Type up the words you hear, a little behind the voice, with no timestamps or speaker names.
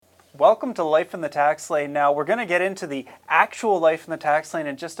Welcome to Life in the Tax Lane. Now, we're going to get into the actual Life in the Tax Lane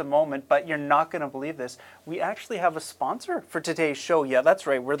in just a moment, but you're not going to believe this. We actually have a sponsor for today's show. Yeah, that's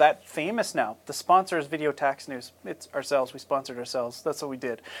right. We're that famous now. The sponsor is Video Tax News. It's ourselves. We sponsored ourselves. That's what we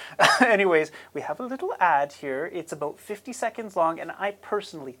did. Anyways, we have a little ad here. It's about 50 seconds long, and I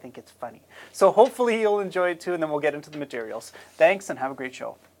personally think it's funny. So hopefully you'll enjoy it too, and then we'll get into the materials. Thanks, and have a great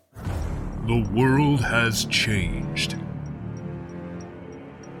show. The world has changed.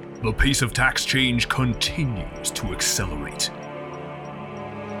 The pace of tax change continues to accelerate.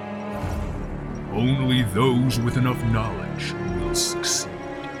 Only those with enough knowledge will succeed.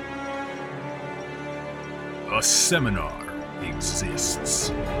 A seminar exists.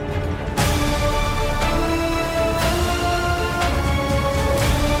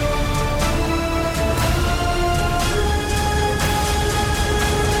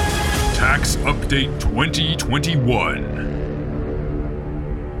 Tax Update 2021.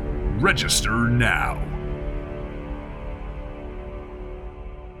 Register now.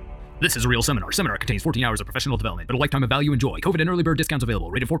 This is a real seminar. Seminar contains 14 hours of professional development, but a lifetime of value and joy. COVID and early bird discounts available.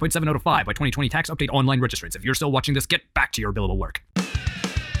 Rated 4.7 out of 5 by 2020 Tax Update online registrants. If you're still watching this, get back to your billable work.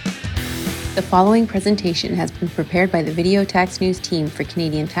 The following presentation has been prepared by the Video Tax News team for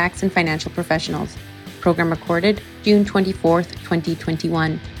Canadian tax and financial professionals. Program recorded June 24th,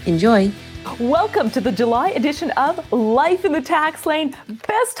 2021. Enjoy. Welcome to the July edition of Life in the Tax Lane.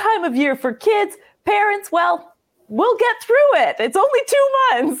 Best time of year for kids, parents. Well, we'll get through it. It's only 2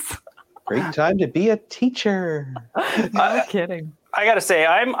 months. Great time to be a teacher. No kidding. I gotta say,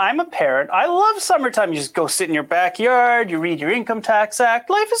 I'm a parent. I love summertime. You just go sit in your backyard, you read your Income Tax Act.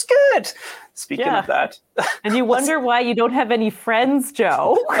 Life is good. Speaking of that. And you wonder why you don't have any friends,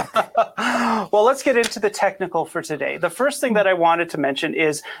 Joe. Well, let's get into the technical for today. The first thing that I wanted to mention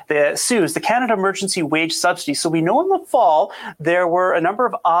is the CEWS, the Canada Emergency Wage Subsidy. So we know in the fall, there were a number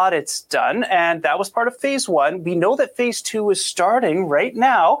of audits done, and that was part of phase one. We know that phase two is starting right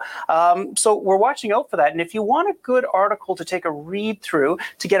now. So we're watching out for that. And if you want a good article to take a read through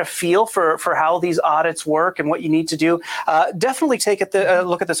to get a feel for how these audits work and what you need to do, definitely take a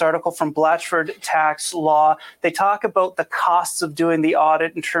look at this article from Blatchford Tax Law. They talk about the costs of doing the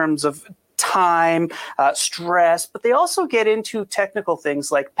audit in terms of time, stress, but they also get into technical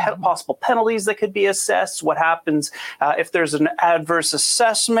things like possible penalties that could be assessed, what happens if there's an adverse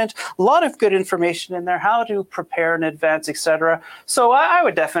assessment, a lot of good information in there, how to prepare in advance, etc. So I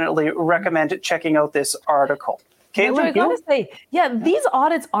would definitely recommend checking out this article. Caitlin, I gotta say, these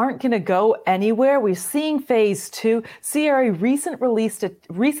audits aren't going to go anywhere. We're seeing phase two. CRA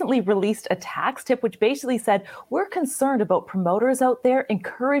recently released a tax tip, which basically said we're concerned about promoters out there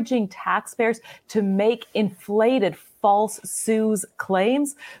encouraging taxpayers to make inflated false CEWS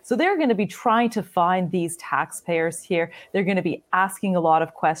claims. So they're going to be trying to find these taxpayers here. They're going to be asking a lot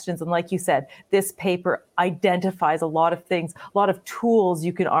of questions. And like you said, this paper identifies a lot of things, a lot of tools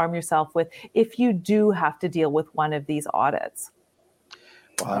you can arm yourself with if you do have to deal with one of these audits.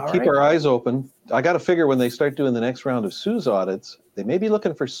 Well, keep our eyes open. I got to figure when they start doing the next round of CEWS audits, they may be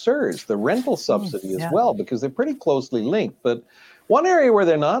looking for CERS, the rental subsidy as well, because they're pretty closely linked. But one area where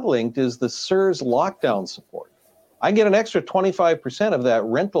they're not linked is the CERS lockdown support. I can get an extra 25% of that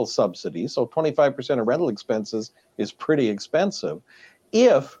rental subsidy, so 25% of rental expenses is pretty expensive,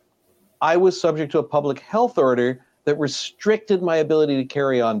 if I was subject to a public health order that restricted my ability to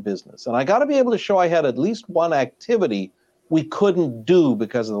carry on business. And I got to be able to show I had at least one activity we couldn't do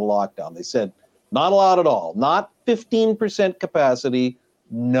because of the lockdown. They said, not allowed at all, not 15% capacity,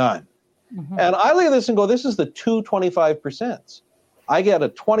 none. Mm-hmm. And I look at this and go, this is the 25%. I get a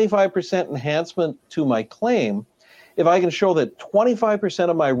 25% enhancement to my claim if I can show that 25%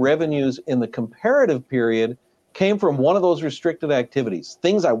 of my revenues in the comparative period came from one of those restricted activities,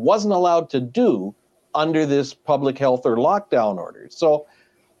 things I wasn't allowed to do under this public health or lockdown order. So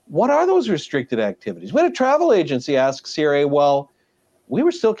what are those restricted activities? We had a travel agency ask CRA, well, we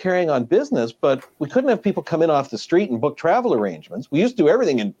were still carrying on business, but we couldn't have people come in off the street and book travel arrangements. We used to do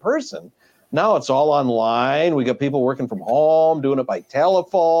everything in person. Now it's all online. We got people working from home, doing it by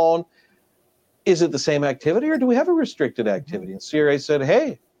telephone. Is it the same activity or do we have a restricted activity? And CRA said,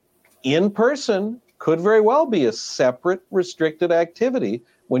 hey, in person could very well be a separate restricted activity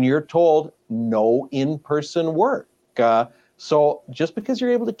when you're told no in-person work. So just because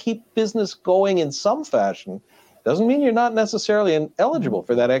you're able to keep business going in some fashion doesn't mean you're not necessarily eligible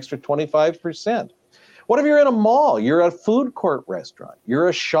for that extra 25%. What if you're in a mall? You're a food court restaurant. You're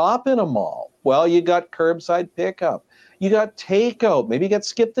a shop in a mall. Well, you got curbside pickup. You got takeout. Maybe you got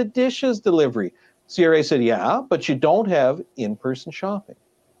skip the dishes delivery. CRA said, yeah, but you don't have in-person shopping.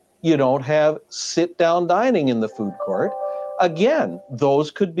 You don't have sit-down dining in the food court. again,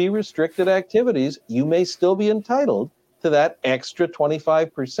 those could be restricted activities. You may still be entitled to that extra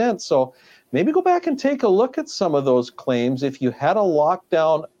 25%. So maybe go back and take a look at some of those claims. If you had a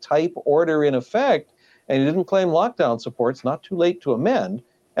lockdown type order in effect and you didn't claim lockdown support, it's not too late to amend.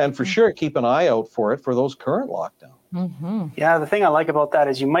 And for sure, keep an eye out for it for those current lockdowns. Mm-hmm. Yeah, the thing I like about that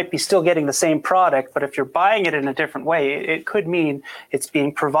is you might be still getting the same product, but if you're buying it in a different way, it could mean it's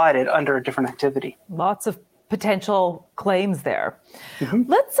being provided under a different activity. Lots of potential claims there.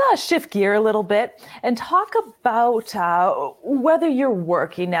 Let's shift gear a little bit and talk about whether you're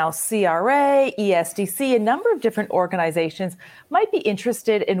working now. CRA, ESDC, a number of different organizations might be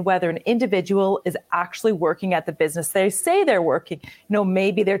interested in whether an individual is actually working at the business they say they're working.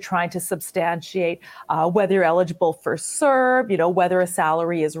 Maybe they're trying to substantiate whether you're eligible for CERB, whether a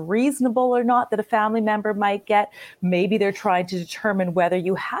salary is reasonable or not that a family member might get. Maybe they're trying to determine whether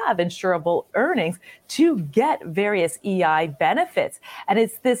you have insurable earnings to get various EI benefits. And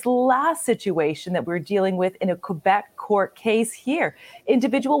it's this last situation that we're dealing with in a Quebec court case here.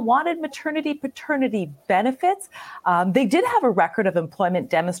 Individual wanted maternity, paternity benefits. They did have a record of employment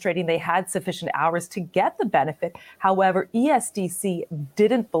demonstrating they had sufficient hours to get the benefit. However, ESDC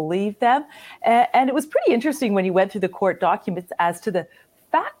didn't believe them. And it was pretty interesting when you went through the court documents as to the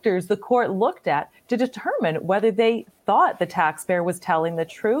factors the court looked at to determine whether they thought the taxpayer was telling the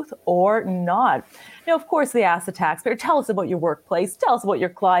truth or not. Of course, they asked the taxpayer, tell us about your workplace, tell us about your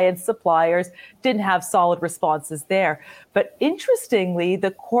clients, suppliers, didn't have solid responses there. But interestingly,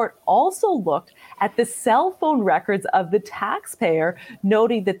 the court also looked at the cell phone records of the taxpayer,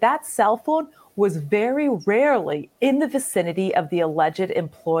 noting that cell phone was very rarely in the vicinity of the alleged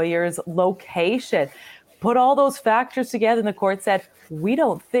employer's location. Put all those factors together, and the court said, we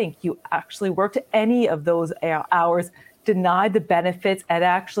don't think you actually worked any of those hours, denied the benefits, and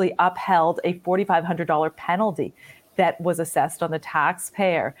actually upheld a $4,500 penalty that was assessed on the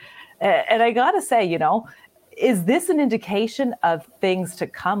taxpayer. And I got to say, is this an indication of things to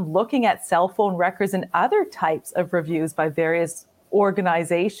come, looking at cell phone records and other types of reviews by various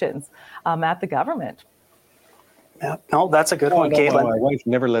organizations at the government? Yeah. No, that's a good one, Caitlin. My wife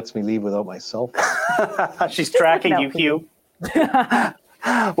never lets me leave without my cell phone. She's tracking you, Hugh.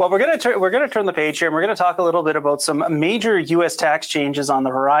 Well, we're going to turn the page here, and we're going to talk a little bit about some major U.S. tax changes on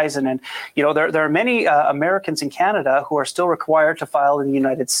the horizon. And there are many Americans in Canada who are still required to file in the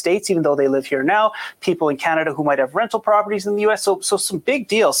United States, even though they live here now. People in Canada who might have rental properties in the U.S. So some big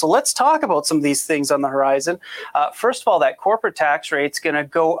deals. So let's talk about some of these things on the horizon. First of all, that corporate tax rate's going to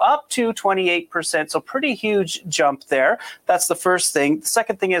go up to 28%. So pretty huge jump there. That's the first thing. The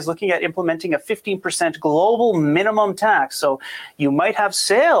second thing is looking at implementing a 15% global minimum tax. So you might have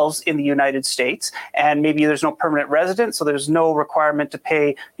sales in the United States, and maybe there's no permanent resident, so there's no requirement to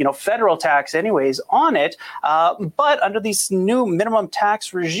pay, federal tax anyways on it. But under this new minimum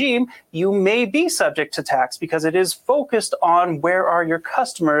tax regime, you may be subject to tax because it is focused on where are your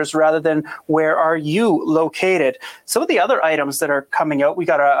customers rather than where are you located. Some of the other items that are coming out, we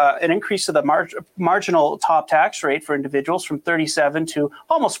got an increase to the marginal top tax rate for individuals from 37 to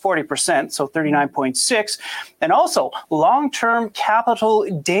almost 40%, so 39.6, and also long-term capital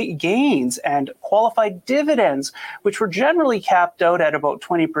gains and qualified dividends, which were generally capped out at about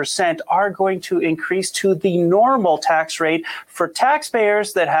 20%, are going to increase to the normal tax rate for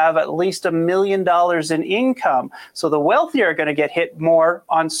taxpayers that have at least $1 million in income. So the wealthy are going to get hit more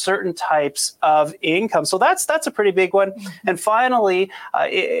on certain types of income. So that's a pretty big one. And finally,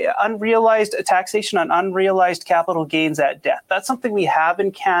 unrealized taxation on unrealized capital gains at death. That's something we have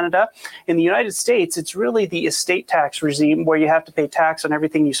in Canada. In the United States, it's really the estate tax regime where you have to pay tax on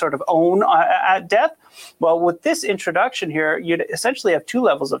everything you sort of own at death. Well, with this introduction here, you'd essentially have two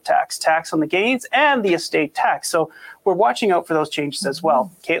levels of tax on the gains and the estate tax. So we're watching out for those changes as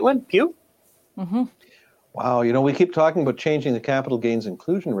well. Caitlin, Pew? Mm-hmm. Wow, we keep talking about changing the capital gains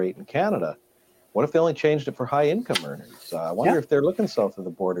inclusion rate in Canada. What if they only changed it for high income earners? I wonder if they're looking south of the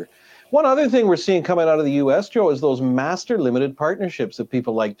border. One other thing we're seeing coming out of the U.S., Joe, is those master limited partnerships that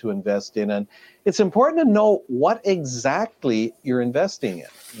people like to invest in. And it's important to know what exactly you're investing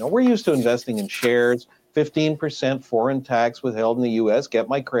in. We're used to investing in shares, 15% foreign tax withheld in the U.S., get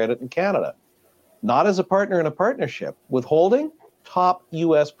my credit in Canada. Not as a partner in a partnership. Withholding, top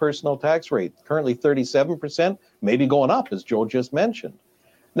U.S. personal tax rate, currently 37%, maybe going up, as Joe just mentioned.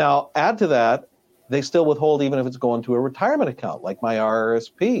 Now, add to that, they still withhold even if it's going to a retirement account, like my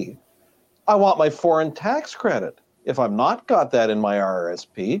RRSP. I want my foreign tax credit. If I've not got that in my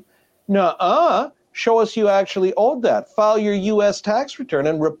RRSP, show us you actually owed that. File your U.S. tax return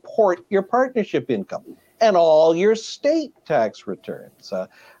and report your partnership income and all your state tax returns.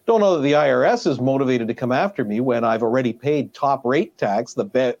 Don't know that the IRS is motivated to come after me when I've already paid top rate tax.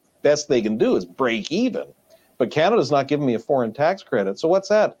 The best they can do is break even. But Canada's not giving me a foreign tax credit. So what's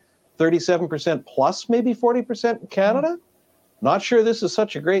that? 37% plus maybe 40% in Canada? Not sure this is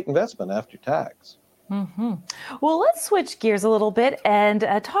such a great investment after tax. Mm-hmm. Well, let's switch gears a little bit and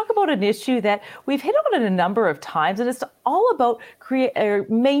talk about an issue that we've hit on it a number of times, and it's all about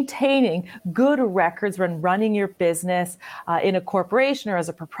maintaining good records when running your business in a corporation or as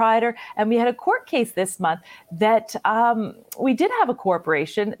a proprietor. And we had a court case this month that we did have a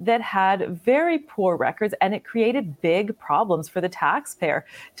corporation that had very poor records, and it created big problems for the taxpayer.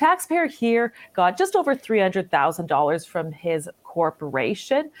 Taxpayer here got just over $300,000 from his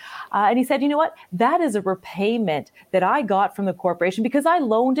corporation. And he said, you know what, that is a repayment that I got from the corporation because I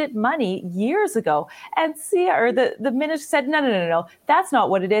loaned it money years ago. And the minister said, no, that's not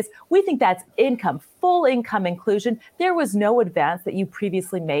what it is. We think that's income, full income inclusion. There was no advance that you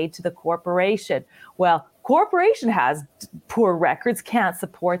previously made to the corporation. Well, corporation has poor records, can't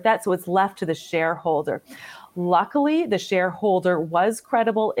support that, so it's left to the shareholder. Luckily, the shareholder was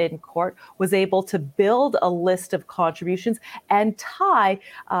credible in court, was able to build a list of contributions and tie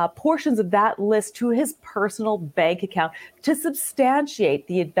portions of that list to his personal bank account to substantiate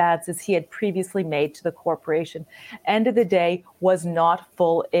the advances he had previously made to the corporation. End of the day was not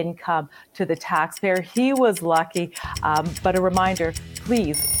full income to the taxpayer. He was lucky, but a reminder,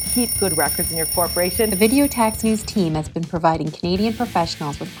 please keep good records in your corporation. The Video Tax News team has been providing Canadian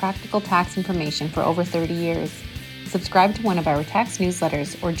professionals with practical tax information for over 30 years. Subscribe to one of our tax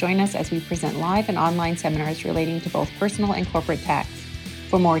newsletters or join us as we present live and online seminars relating to both personal and corporate tax.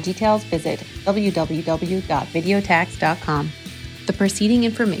 For more details, visit www.videotax.com. The preceding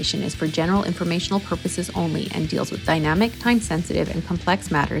information is for general informational purposes only and deals with dynamic, time-sensitive, and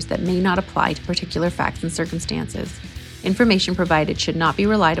complex matters that may not apply to particular facts and circumstances. Information provided should not be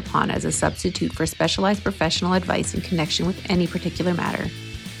relied upon as a substitute for specialized professional advice in connection with any particular matter.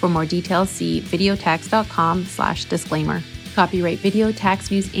 For more details, see videotax.com/disclaimer. Copyright Video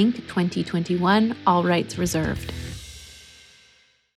Tax News Inc. 2021, all rights reserved.